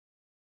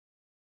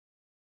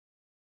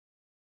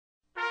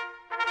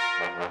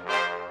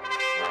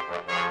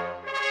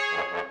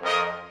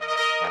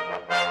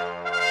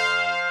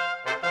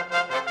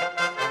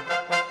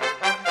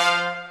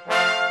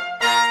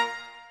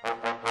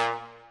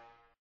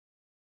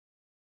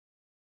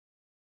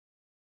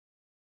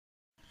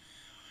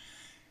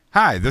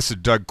Hi, this is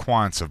Doug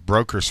Quantz of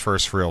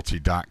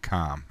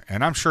BrokersFirstRealty.com,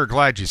 and I'm sure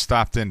glad you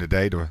stopped in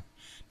today to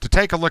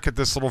take a look at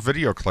this little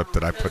video clip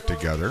that I put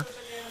together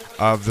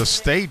of the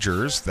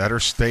stagers that are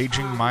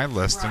staging my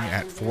listing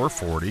at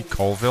 440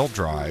 Colville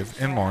Drive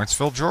in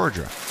Lawrenceville,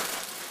 Georgia.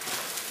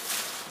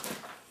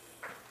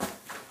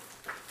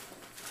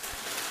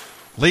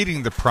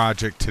 Leading the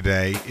project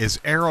today is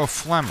Arrow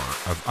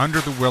Flemmer of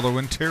Under the Willow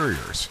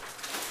Interiors.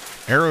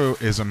 Arrow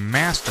is a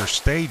master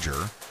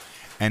stager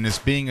and is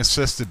being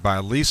assisted by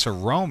Lisa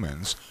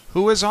Romans,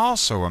 who is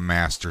also a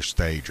master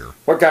stager.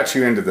 What got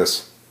you into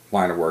this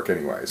line of work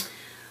anyways?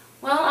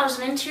 Well, I was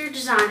an interior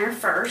designer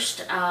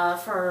first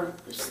for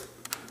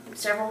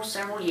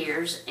several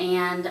years,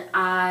 and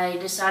I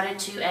decided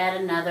to add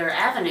another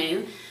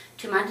avenue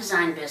to my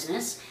design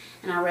business.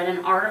 And I read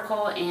an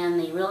article in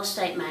the Real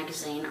Estate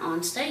magazine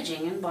on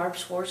staging, and Barb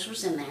Swartz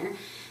was in there.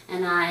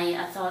 And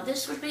I thought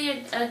this would be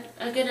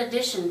a good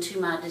addition to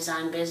my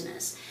design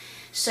business.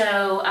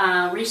 So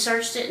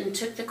researched it and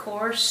took the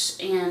course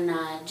in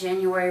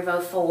January of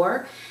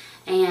 2004,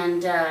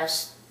 and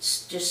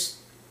just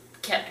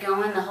kept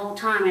going the whole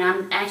time. And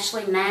I'm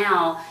actually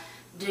now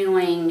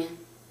doing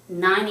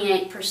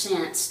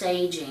 98%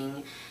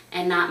 staging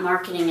and not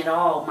marketing at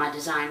all my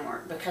design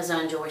work, because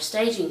I enjoy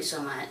staging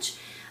so much.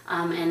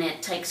 And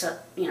it takes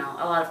up, a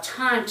lot of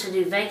time to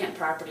do vacant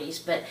properties,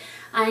 but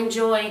I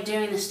enjoy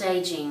doing the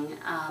staging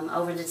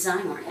over the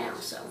design work now.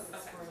 So.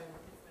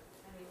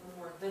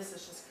 This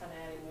is just kind of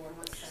adding more.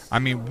 I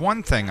mean,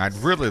 one thing I'd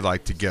really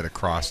like to get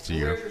across to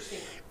you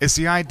is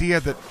the idea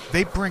that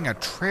they bring a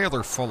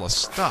trailer full of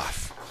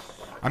stuff.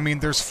 I mean,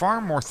 there's far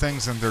more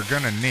things than they're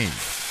going to need.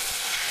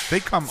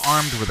 They come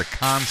armed with a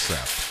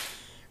concept,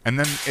 and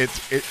then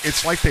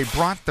it's like they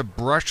brought the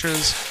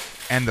brushes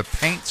and the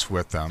paints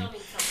with them,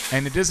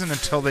 and it isn't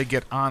until they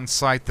get on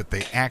site that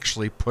they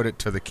actually put it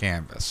to the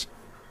canvas.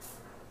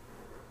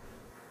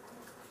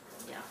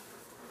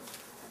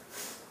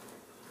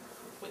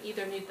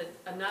 Either need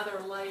another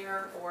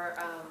layer or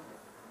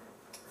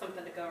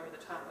something to go over the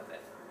top of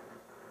it.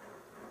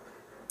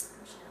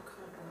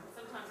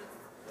 Sometimes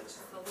it's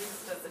the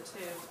least of the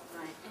two.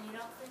 Right. And you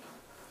don't think?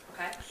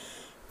 Okay.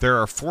 There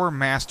are 4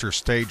 master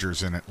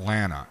stagers in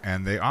Atlanta,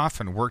 and they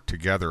often work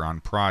together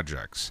on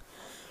projects.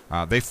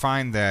 They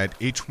find that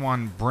each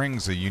one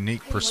brings a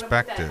unique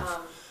perspective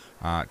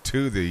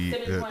to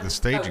the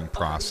staging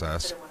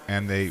process,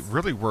 and they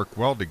really work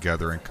well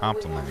together and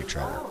complement each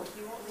other.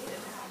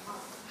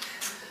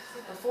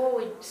 Before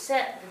we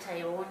set the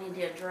table, we need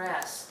to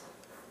address.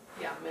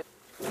 Yeah.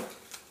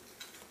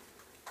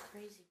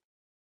 Crazy.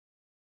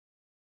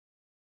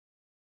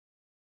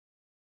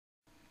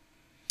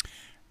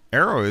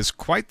 Arrow is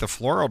quite the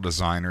floral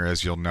designer,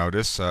 as you'll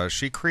notice.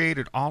 She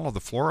created all of the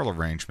floral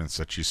arrangements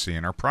that you see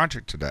in our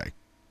project today.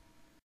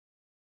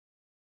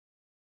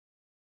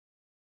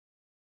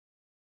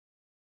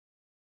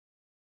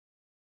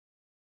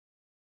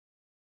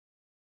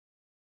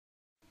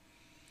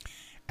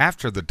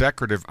 After the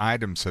decorative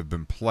items have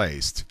been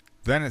placed,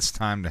 then it's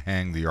time to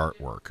hang the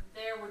artwork.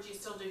 There, would you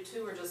still do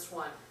 2 or just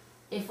 1?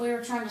 If we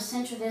were trying to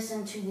center this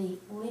into the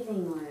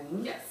living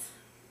room, Yes.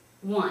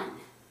 1.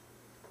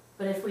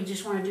 But if we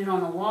just want to do it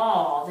on the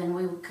wall, then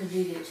we could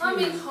do the 2. Let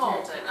me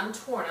hold it. I'm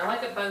torn. I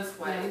like it both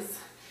ways.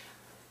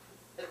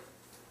 You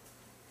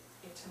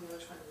tell me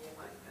which one you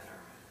like better.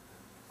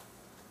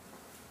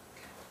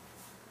 Okay.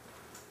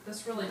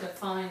 This really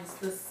defines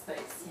this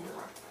space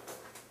more.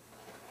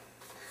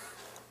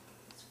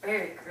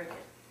 Very crooked.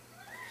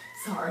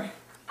 Sorry.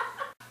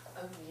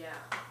 Oh yeah,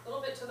 a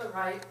little bit to the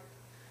right.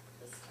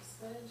 Just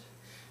a smidge.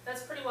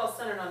 That's pretty well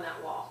centered on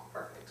that wall.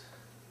 Perfect.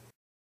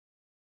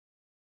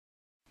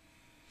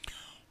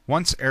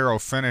 Once Arrow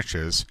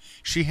finishes,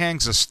 she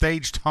hangs a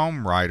staged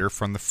home rider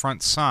from the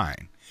front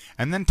sign,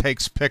 and then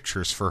takes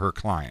pictures for her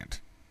client.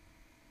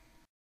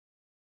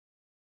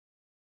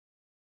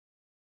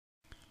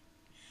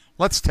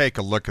 Let's take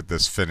a look at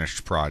this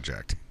finished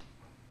project.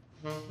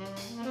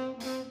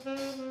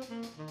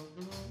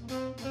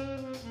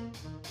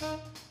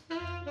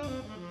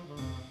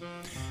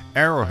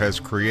 Arrow has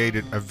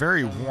created a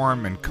very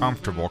warm and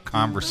comfortable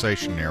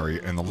conversation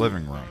area in the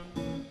living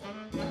room.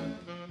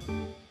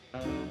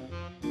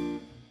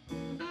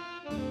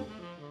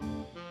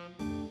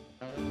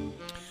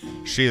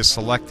 She has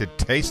selected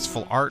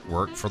tasteful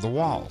artwork for the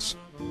walls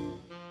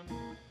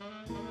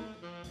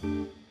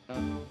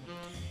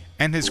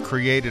and has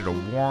created a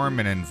warm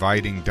and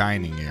inviting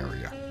dining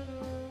area.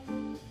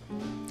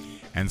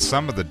 And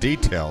some of the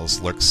details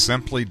look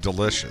simply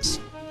delicious.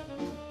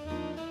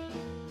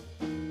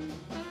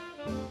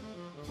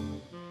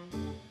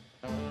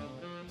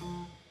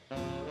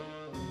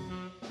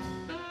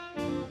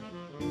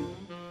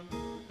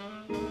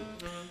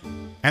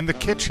 And the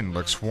kitchen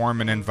looks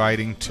warm and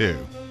inviting too.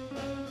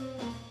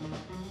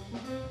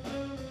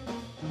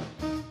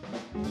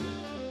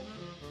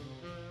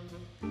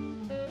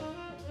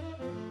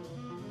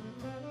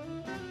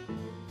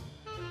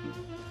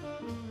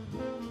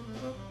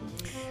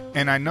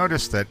 And I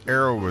noticed that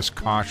Arrow was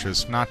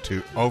cautious not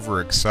to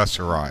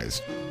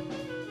over-accessorize.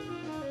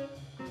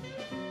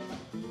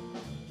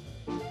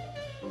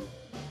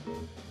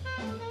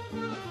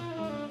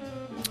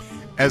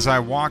 As I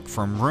walk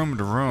from room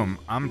to room,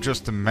 I'm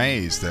just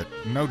amazed that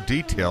no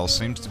detail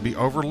seems to be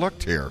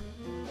overlooked here.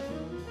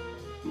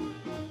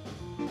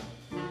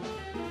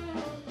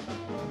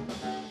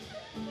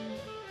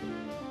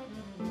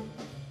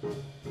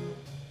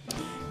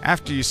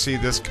 After you see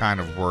this kind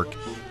of work,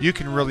 you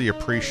can really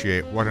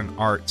appreciate what an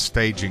art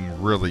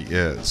staging really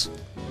is.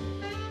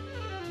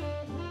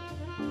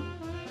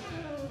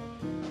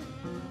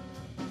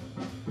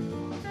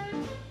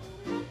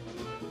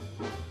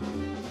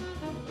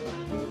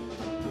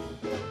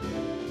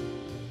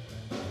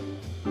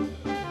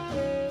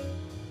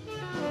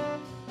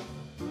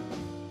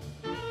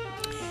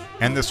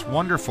 And this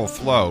wonderful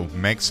flow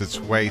makes its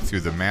way through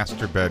the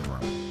master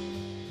bedroom.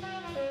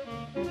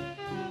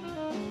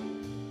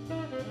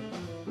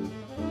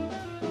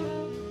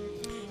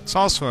 It's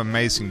also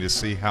amazing to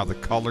see how the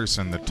colors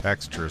and the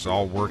textures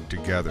all work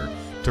together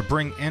to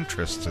bring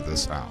interest to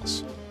this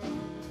house.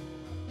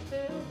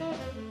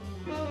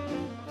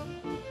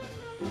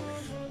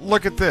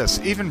 Look at this,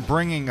 even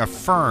bringing a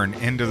fern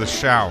into the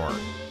shower.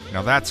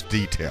 Now that's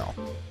detail.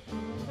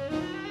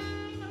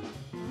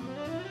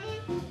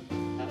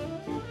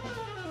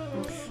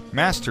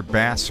 Master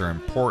baths are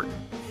important,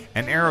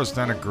 and Arrow's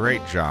done a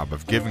great job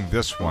of giving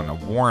this one a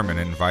warm and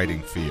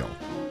inviting feel.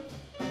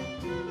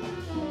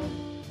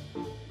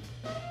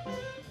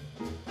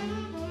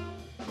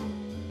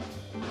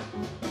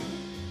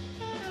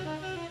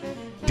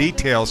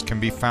 Details can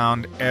be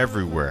found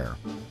everywhere,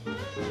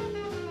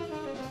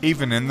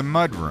 even in the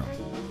mudroom.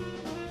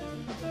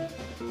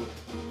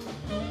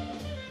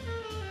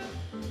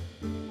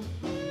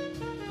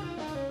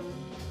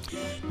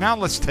 Now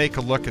let's take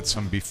a look at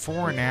some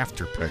before and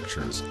after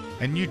pictures,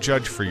 and you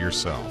judge for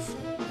yourself.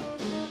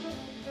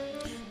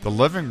 The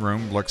living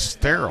room looks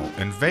sterile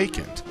and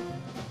vacant,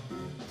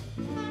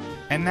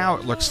 and now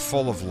it looks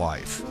full of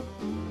life.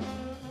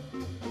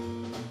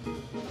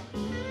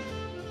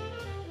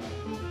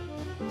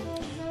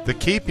 The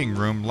keeping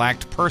room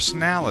lacked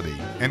personality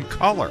and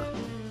color,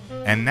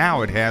 and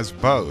now it has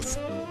both.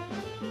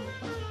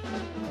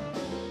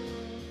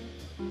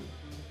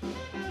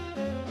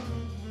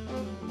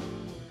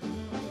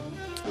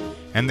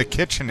 And the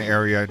kitchen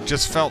area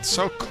just felt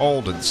so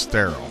cold and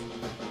sterile.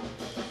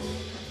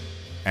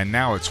 And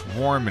now it's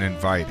warm and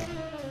inviting.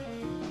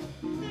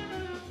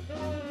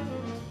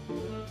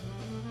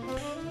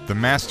 The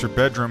master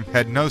bedroom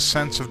had no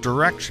sense of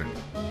direction.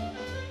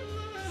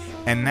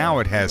 And now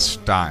it has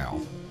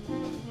style.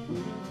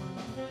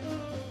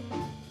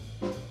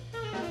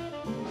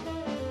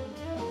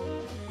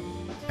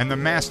 And the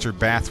master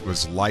bath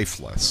was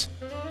lifeless.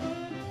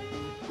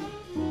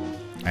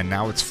 And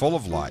now it's full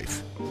of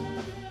life.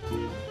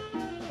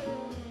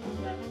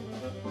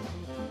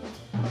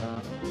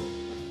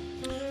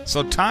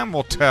 So time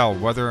will tell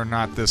whether or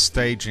not this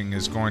staging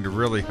is going to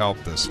really help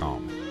this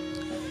home.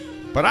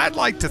 But I'd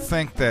like to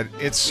think that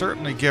it's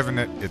certainly given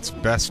it its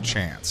best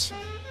chance.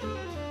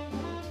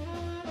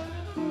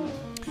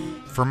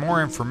 For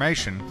more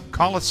information,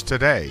 call us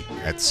today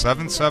at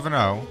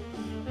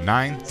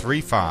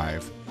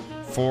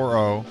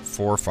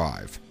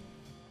 770-935-4045.